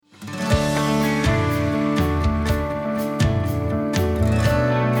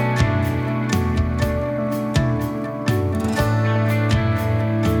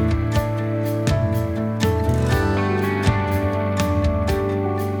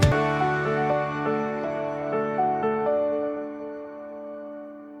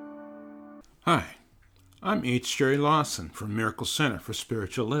I'm H. Jerry Lawson from Miracle Center for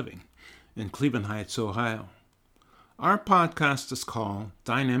Spiritual Living in Cleveland Heights, Ohio. Our podcast is called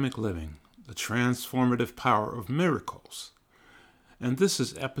Dynamic Living, the Transformative Power of Miracles, and this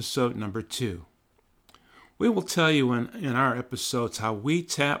is episode number 2. We will tell you in our episodes how we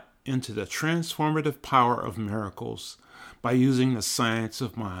tap into the transformative power of miracles by using the science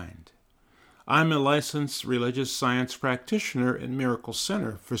of mind. I'm a licensed religious science practitioner at Miracle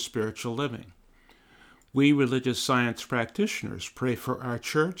Center for Spiritual Living. We religious science practitioners pray for our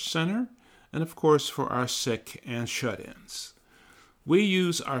church center and, of course, for our sick and shut-ins. We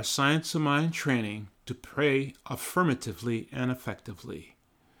use our science of mind training to pray affirmatively and effectively.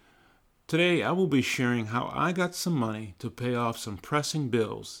 Today, I will be sharing how I got some money to pay off some pressing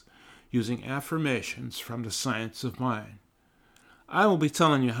bills using affirmations from the science of mind. I will be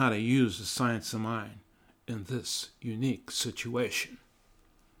telling you how to use the science of mind in this unique situation.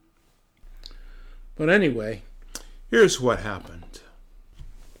 But anyway, here's what happened.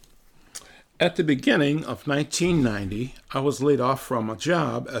 At the beginning of 1990, I was laid off from a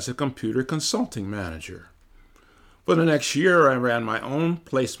job as a computer consulting manager. For the next year, I ran my own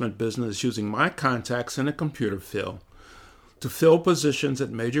placement business using my contacts in the computer field to fill positions at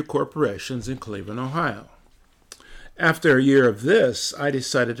major corporations in Cleveland, Ohio. After a year of this, I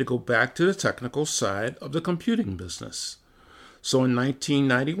decided to go back to the technical side of the computing business. So in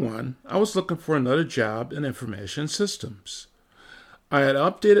 1991, I was looking for another job in information systems. I had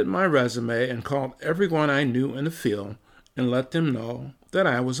updated my resume and called everyone I knew in the field and let them know that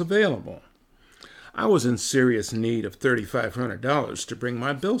I was available. I was in serious need of $3,500 to bring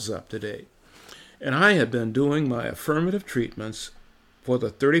my bills up to date, and I had been doing my affirmative treatments for the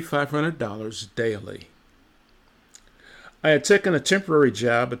 $3,500 daily. I had taken a temporary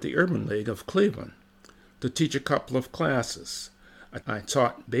job at the Urban League of Cleveland to teach a couple of classes. I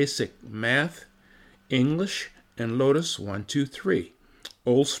taught basic math, English, and Lotus 1-2-3,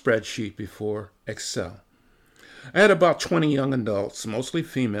 old spreadsheet before Excel. I had about 20 young adults, mostly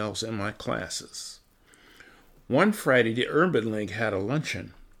females, in my classes. One Friday, the Urban League had a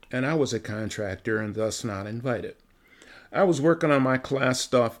luncheon, and I was a contractor and thus not invited. I was working on my class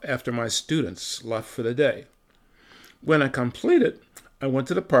stuff after my students left for the day. When I completed, I went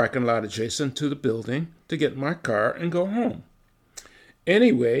to the parking lot adjacent to the building to get my car and go home.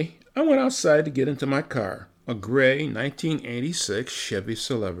 Anyway, I went outside to get into my car, a gray 1986 Chevy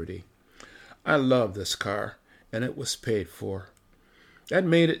Celebrity. I love this car, and it was paid for. That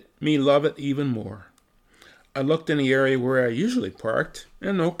made me love it even more. I looked in the area where I usually parked,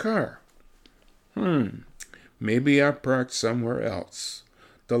 and no car. Maybe I parked somewhere else.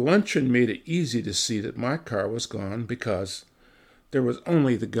 The luncheon made it easy to see that my car was gone because there was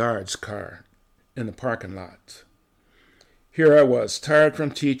only the guard's car in the parking lot. Here I was, tired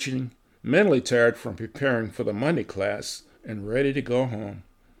from teaching, mentally tired from preparing for the Monday class, and ready to go home.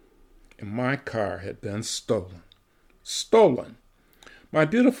 And my car had been stolen. Stolen! My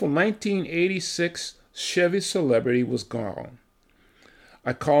beautiful 1986 Chevy Celebrity was gone.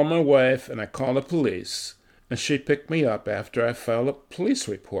 I called my wife and I called the police, and she picked me up after I filed a police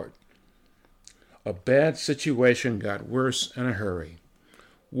report. A bad situation got worse in a hurry.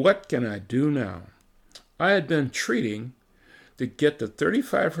 What can I do now? I had been treating to get the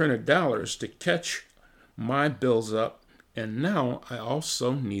 $3,500 to catch my bills up, and now I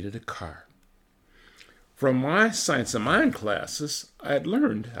also needed a car. From my Science of Mind classes, I had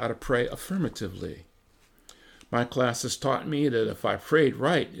learned how to pray affirmatively. My classes taught me that if I prayed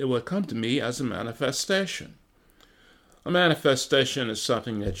right, it would come to me as a manifestation. A manifestation is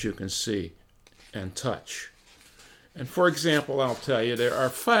something that you can see and touch. And for example, I'll tell you, there are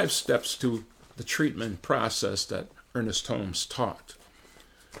 5 steps to the treatment process that Ernest Holmes taught.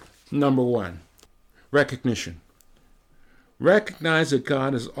 Number 1, recognition. Recognize that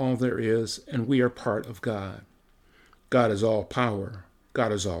God is all there is, and we are part of God. God is all power.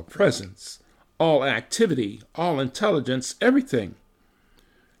 God is all presence, all activity, all intelligence, everything.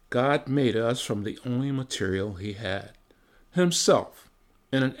 God made us from the only material he had, himself,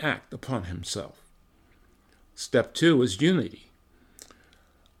 in an act upon himself. Step 2 is unity.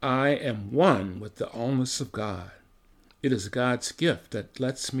 I am one with the allness of God. It is God's gift that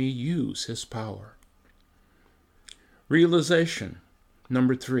lets me use his power. Realization.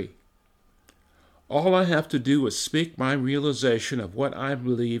 Number 3. All I have to do is speak my realization of what I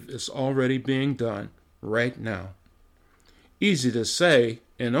believe is already being done right now. Easy to say,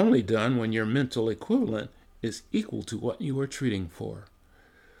 and only done when your mental equivalent is equal to what you are treating for.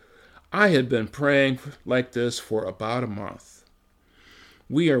 I had been praying like this for about a month.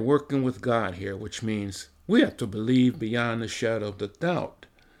 We are working with God here, which means we have to believe beyond the shadow of the doubt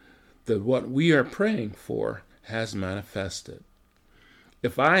that what we are praying for has manifested.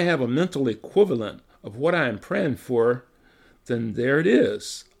 If I have a mental equivalent of what I am praying for, then there it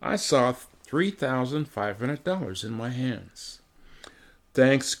is. I saw $3,500 in my hands.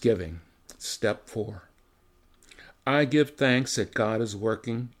 Thanksgiving, step 4. I give thanks that God is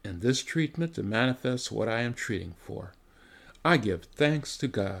working in this treatment to manifest what I am treating for. I give thanks to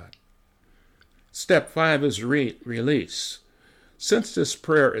God. Step 5 is release. Since this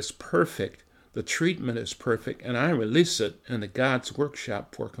prayer is perfect, the treatment is perfect, and I release it into God's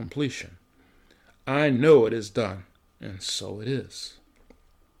workshop for completion. I know it is done, and so it is.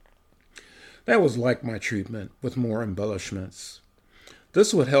 That was like my treatment, with more embellishments.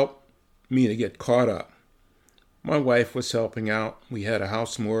 This would help me to get caught up. My wife was helping out. We had a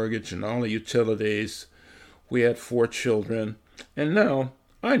house mortgage and all the utilities. We had 4 children, and now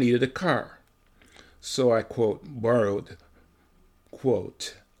I needed a car. So I, quote, borrowed,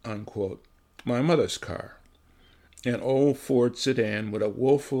 quote, unquote, my mother's car, an old Ford sedan with a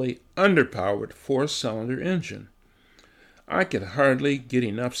woefully underpowered 4-cylinder engine. I could hardly get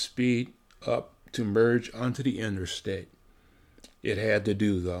enough speed up to merge onto the interstate. It had to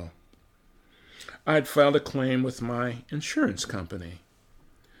do, though. I'd filed a claim with my insurance company.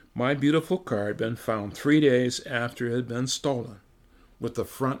 My beautiful car had been found 3 days after it had been stolen, with the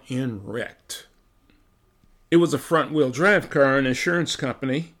front end wrecked. It was a front-wheel drive car, and the insurance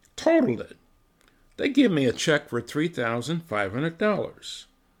company totaled it. They gave me a check for $3,500.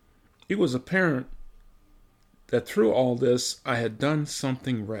 It was apparent that through all this, I had done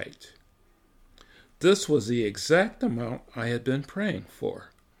something right. This was the exact amount I had been praying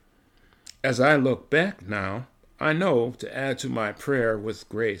for. As I look back now, I know to add to my prayer with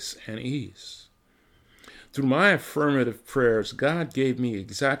grace and ease. Through my affirmative prayers, God gave me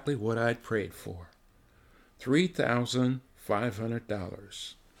exactly what I'd prayed for.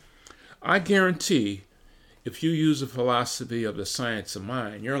 $3,500. I guarantee if you use the philosophy of the science of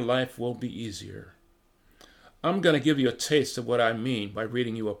mind, your life will be easier. I'm going to give you a taste of what I mean by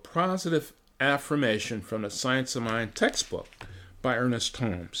reading you a positive affirmation from the Science of Mind textbook by Ernest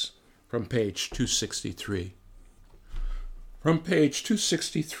Holmes from page 263. From page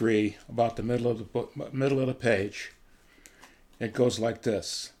 263, about the middle of the book, middle of the page, it goes like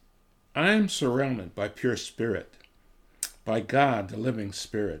this. I am surrounded by pure spirit, by God, the living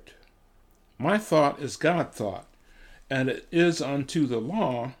spirit. My thought is God thought, and it is unto the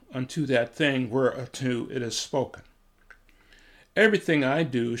law, unto that thing whereunto it is spoken. Everything I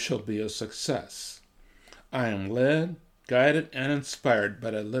do shall be a success. I am led, guided, and inspired by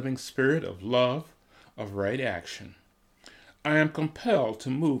the living spirit of love, of right action. I am compelled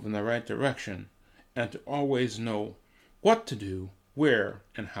to move in the right direction and to always know what to do, where,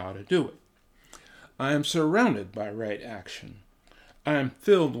 and how to do it. I am surrounded by right action. I am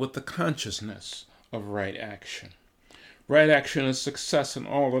filled with the consciousness of right action. Right action is success in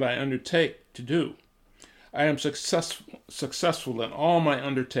all that I undertake to do. I am successful in all my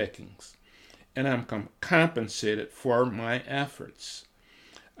undertakings, and I am compensated for my efforts.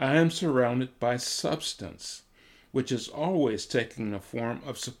 I am surrounded by substance, which is always taking the form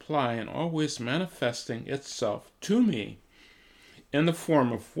of supply and always manifesting itself to me in the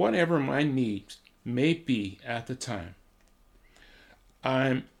form of whatever my needs may be at the time.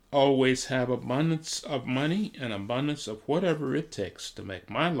 I always have abundance of money and abundance of whatever it takes to make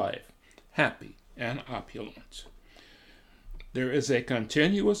my life happy and opulent. There is a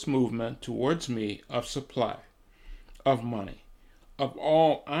continuous movement towards me of supply, of money, of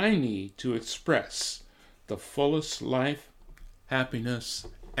all I need to express the fullest life, happiness,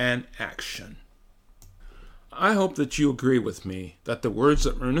 and action. I hope that you agree with me that the words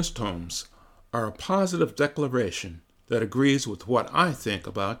of Ernest Holmes are a positive declaration that agrees with what I think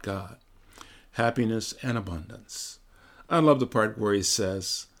about God, happiness, and abundance. I love the part where he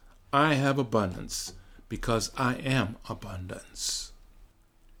says, I have abundance because I am abundance.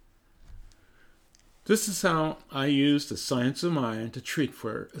 This is how I use the science of mind to treat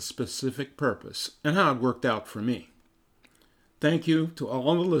for a specific purpose and how it worked out for me. Thank you to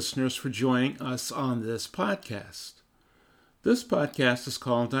all the listeners for joining us on this podcast. This podcast is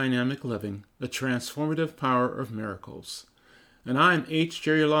called Dynamic Living, the Transformative Power of Miracles. And I'm H.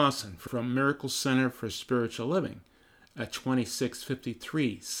 Jerry Lawson from Miracle Center for Spiritual Living at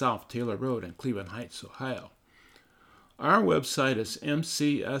 2653 South Taylor Road in Cleveland Heights, Ohio. Our website is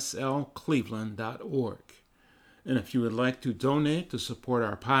mcslcleveland.org. And if you would like to donate to support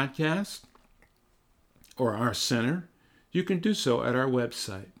our podcast or our center, you can do so at our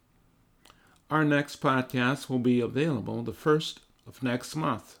website. Our next podcast will be available the 1st of next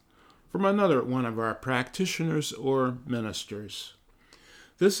month from another one of our practitioners or ministers.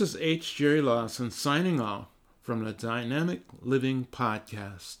 This is H. Jerry Lawson signing off from the Dynamic Living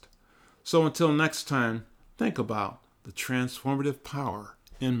Podcast. So until next time, think about the transformative power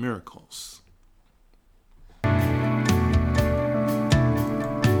in miracles.